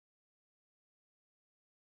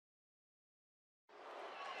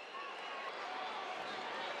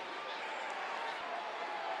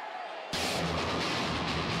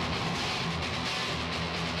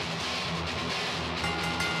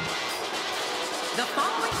The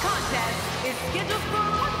following contest is scheduled for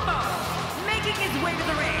one fall, making his way to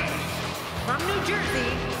the ring. From New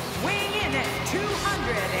Jersey, weighing in at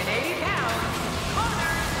 280 pounds,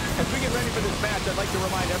 Connor. As we get ready for this match, I'd like to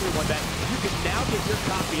remind everyone that you can now get your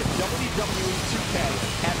copy of WWE 2K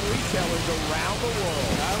at retailers around the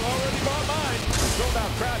world. I've already bought mine.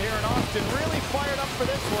 Sold-out crowd here in Austin, really fired up for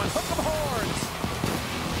this one. Hook 'em horns!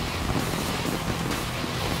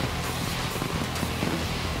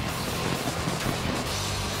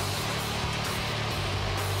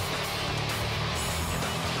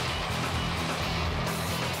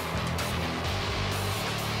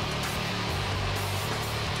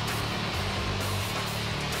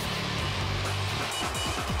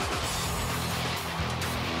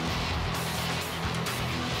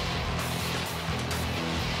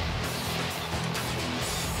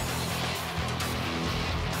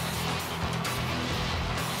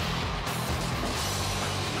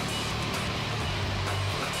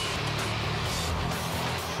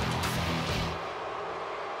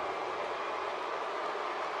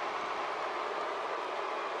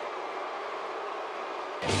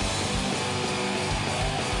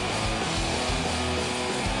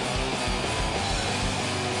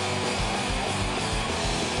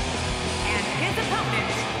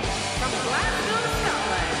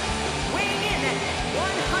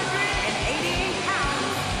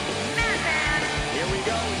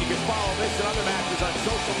 On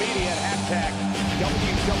social media at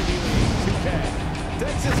 #WWE2K.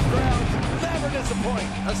 Texas crowds never disappoint,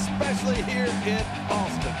 especially here in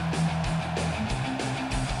Austin.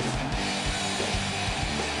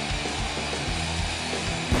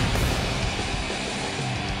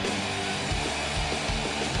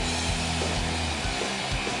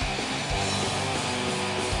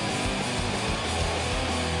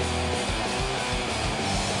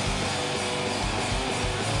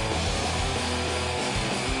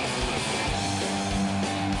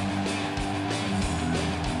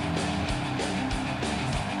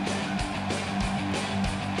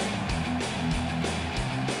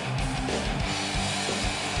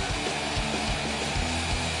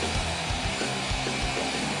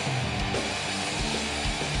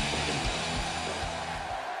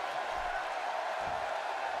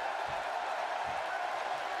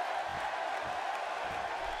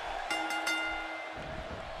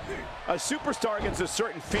 A superstar gets a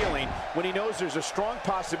certain feeling when he knows there's a strong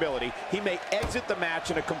possibility he may exit the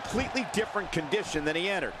match in a completely different condition than he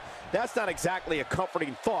entered. That's not exactly a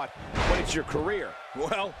comforting thought when it's your career.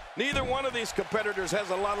 Well, neither one of these competitors has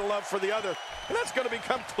a lot of love for the other, and that's going to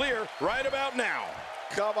become clear right about now.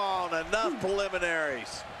 Come on, enough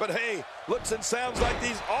preliminaries. But hey, looks and sounds like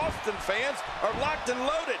these Austin fans are locked and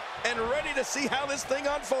loaded and ready to see how this thing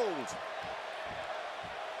unfolds.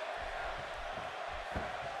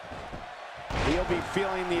 He'll be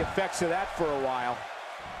feeling the effects of that for a while.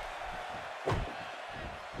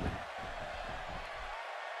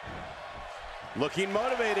 Looking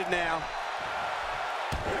motivated now.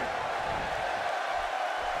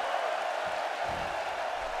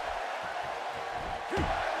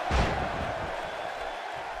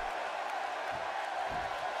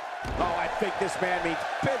 Oh, I think this man means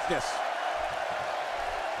business.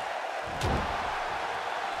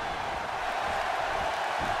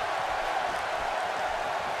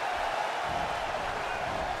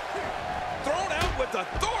 With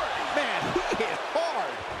authority. Man, he hit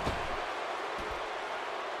hard.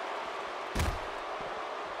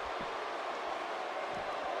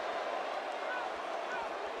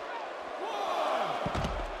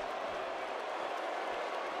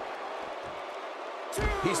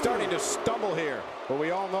 He's starting to stumble here, but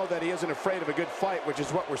we all know that he isn't afraid of a good fight, which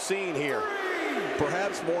is what we're seeing here.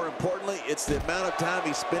 Perhaps more importantly, it's the amount of time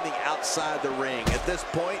he's spending outside the ring. At this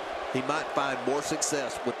point, he might find more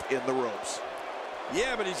success within the ropes.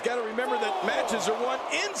 Yeah, but he's got to remember that matches are won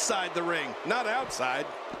inside the ring, not outside.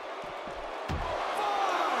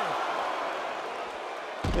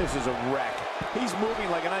 This is a wreck. He's moving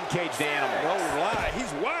like an uncaged animal. No lie, he's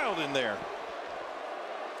wild in there.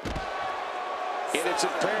 And it's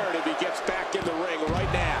imperative he gets back in the ring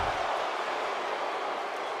right now.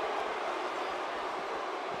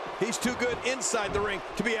 He's too good inside the ring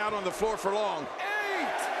to be out on the floor for long. 8.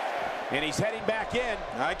 And he's heading back in.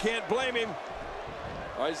 I can't blame him.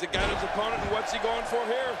 Oh, he's got his opponent, and what's he going for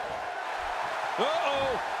here?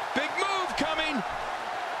 Uh-oh, big move coming.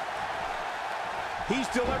 He's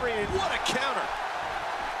delivering it. What a counter.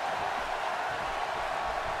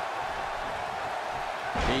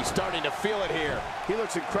 He's starting to feel it here. He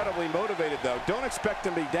looks incredibly motivated, though. Don't expect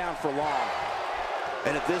him to be down for long.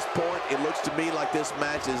 And at this point, it looks to me like this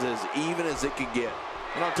match is as even as it can get.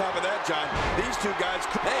 And on top of that, John, these two guys,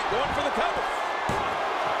 hey, going for the cover.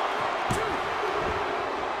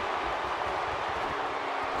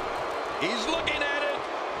 He's looking at it.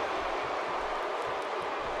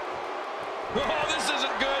 Oh, this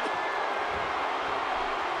isn't good.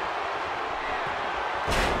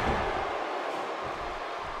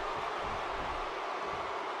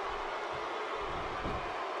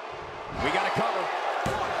 We got to cover.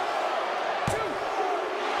 1, 2.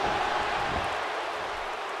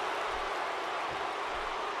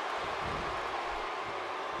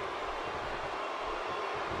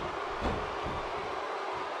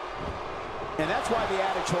 And that's why the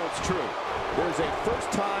adage holds true. There's a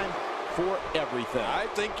first time for everything. I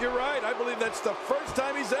think you're right. I believe that's the first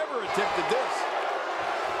time he's ever attempted this.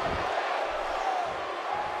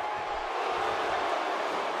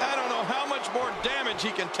 I don't know how much more damage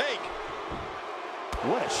he can take.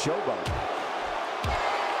 What a showboat.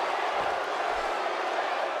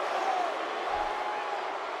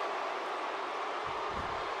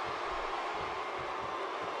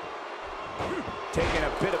 Taking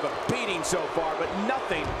a bit of a beating so far, but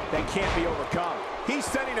nothing that can't be overcome. He's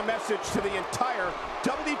sending a message to the entire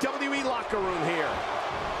WWE locker room here.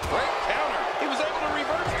 Great counter. He was able to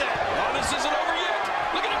reverse that. Oh, this isn't over yet.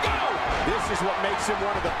 Look at him go. This is what makes him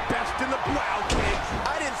one of the best in the... Wow, King.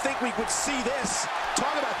 I didn't think we would see this.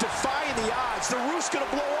 Talk about defying the odds. The roof's going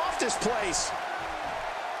to blow off this place.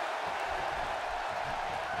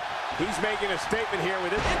 He's making a statement here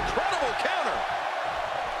with this incredible counter.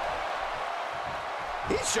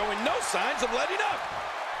 He's showing no signs of letting up.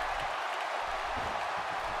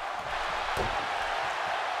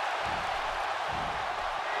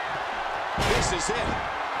 This is it.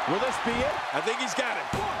 Will this be it? I think he's got it.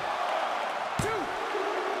 1, 2.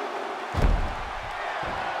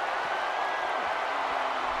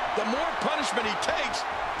 The more punishment he takes,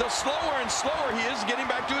 the slower and slower he is getting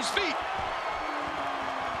back to his feet.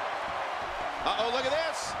 Uh-oh, look at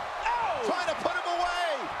this. Oh! Trying to put him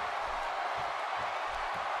away.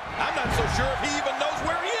 I'm not so sure if he even knows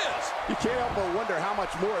where he is. You can't help but wonder how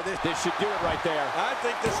much more of this should do it right there. I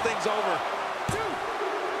think this thing's over. 2.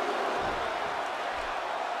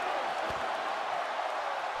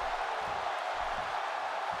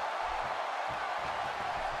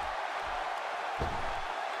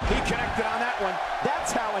 He connected on that one.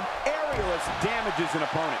 That's how an aerialist damages an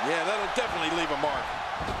opponent. Yeah, that'll definitely leave a mark.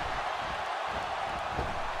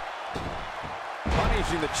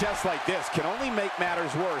 Punishing the chest like this can only make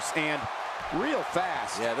matters worse, and real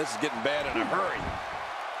fast. Yeah, this is getting bad in a hurry.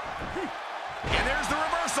 And there's the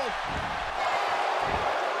reversal.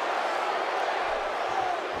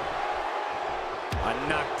 A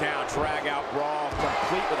knockdown, drag-out brawl,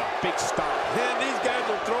 complete with a big stop. And these guys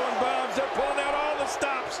are throwing bombs. They're pulling out all the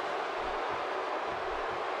stops.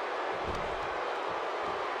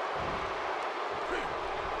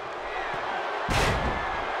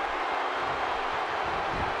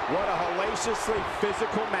 What a hellaciously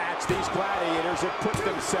physical match these gladiators have put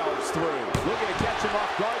themselves through. Looking to catch him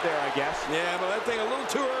off guard there, I guess. Yeah, but I think a little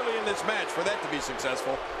too early in this match for that to be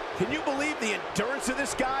successful. Can you believe the endurance of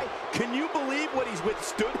this guy? Can you believe what he's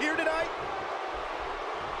withstood here tonight?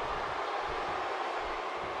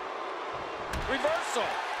 Reversal.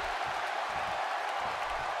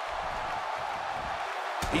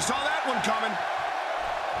 He saw that one coming.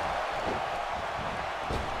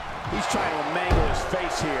 He's trying to mangle his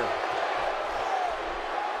face here.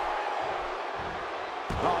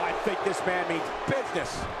 Oh, I think this man means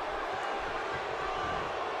business.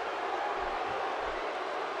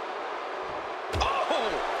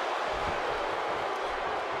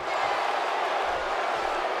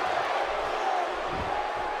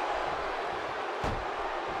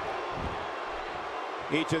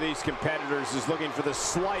 Each of these competitors is looking for the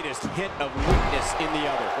slightest hint of weakness in the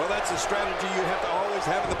other. Well, that's a strategy you have to always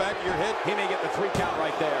have in the back of your head. He may get the 3 count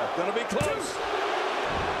right there. Gonna be close.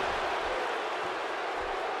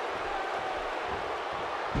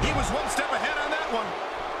 He was one step ahead on that one.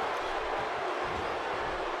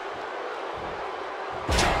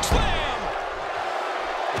 Choke slam!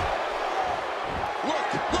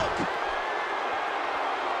 Look, look!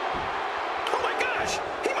 Oh my gosh!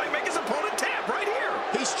 He might make his opponent tap right here!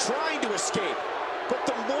 He's trying to escape, but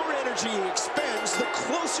the more energy he expends, the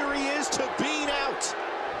closer he is to being out.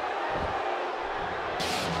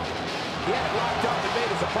 He had it locked up and made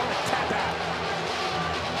his opponent tap out.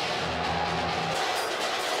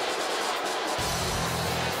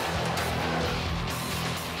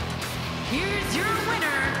 Here's your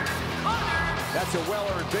winner, Connor. That's a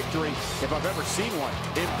well-earned victory if I've ever seen one.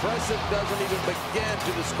 Impressive doesn't even begin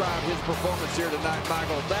to describe his performance here tonight,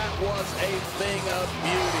 Michael. That was a thing of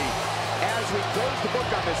beauty. As we close the book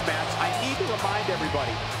on this match, I need to remind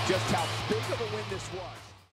everybody just how big of a win this was.